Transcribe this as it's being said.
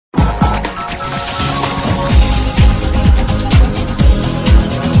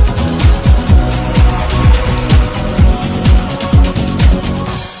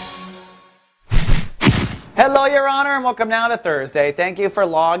Hello, Your Honor, and welcome now to Thursday. Thank you for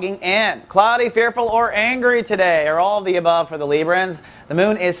logging in. Cloudy, fearful, or angry today, or all of the above for the Librans. The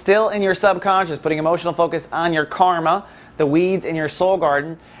moon is still in your subconscious, putting emotional focus on your karma, the weeds in your soul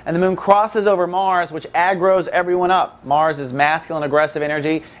garden, and the moon crosses over Mars, which aggroes everyone up. Mars is masculine, aggressive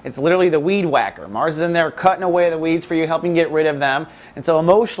energy. It's literally the weed whacker. Mars is in there cutting away the weeds for you, helping get rid of them. And so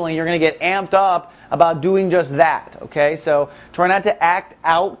emotionally, you're going to get amped up about doing just that, okay? So try not to act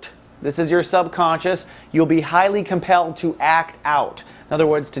out. This is your subconscious. You'll be highly compelled to act out. In other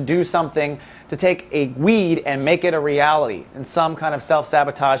words, to do something, to take a weed and make it a reality in some kind of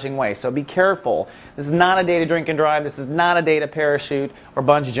self-sabotaging way. So be careful. This is not a day to drink and drive. This is not a day to parachute or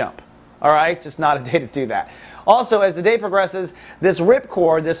bungee jump. All right? Just not a day to do that. Also, as the day progresses, this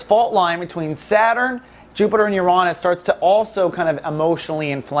ripcord, this fault line between Saturn, Jupiter, and Uranus starts to also kind of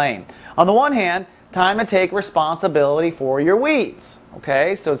emotionally inflame. On the one hand, time to take responsibility for your weeds.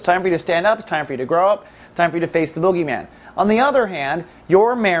 Okay, so it's time for you to stand up, it's time for you to grow up, it's time for you to face the boogeyman. On the other hand,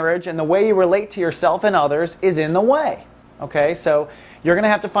 your marriage and the way you relate to yourself and others is in the way. Okay, so you're going to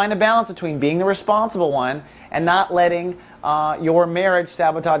have to find a balance between being the responsible one and not letting your marriage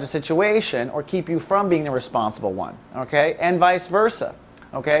sabotage a situation or keep you from being the responsible one. Okay, and vice versa.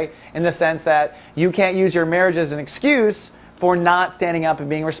 Okay, in the sense that you can't use your marriage as an excuse for not standing up and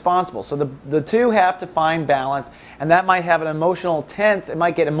being responsible. So the two have to find balance, and that might have an emotional tense. It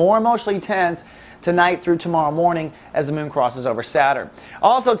might get more emotionally tense tonight through tomorrow morning as the moon crosses over Saturn.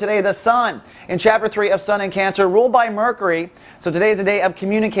 Also today, the sun in chapter 3 of Sun in Cancer, ruled by Mercury. So today is a day of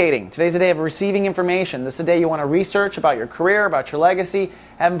communicating. Today's a day of receiving information. This is a day you want to research about your career, about your legacy,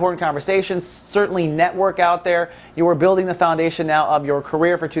 have important conversations, certainly network out there. You are building the foundation now of your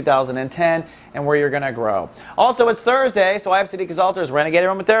career for 2010 and where you're going to grow. Also, it's Thursday, so I have Sadiq Azaltar's Renegade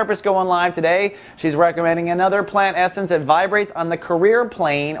Aromatherapist going live today. She's recommending another plant essence that vibrates on the career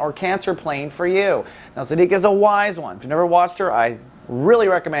plane or Cancer plane for you. Now, Sadiq is a wise one. If you've never watched her, I really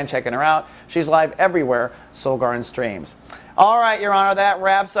recommend checking her out. She's live everywhere Soul Garden streams. All right, Your Honor, that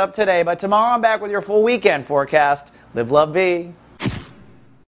wraps up today. But tomorrow I'm back with your full weekend forecast. Live, love, be.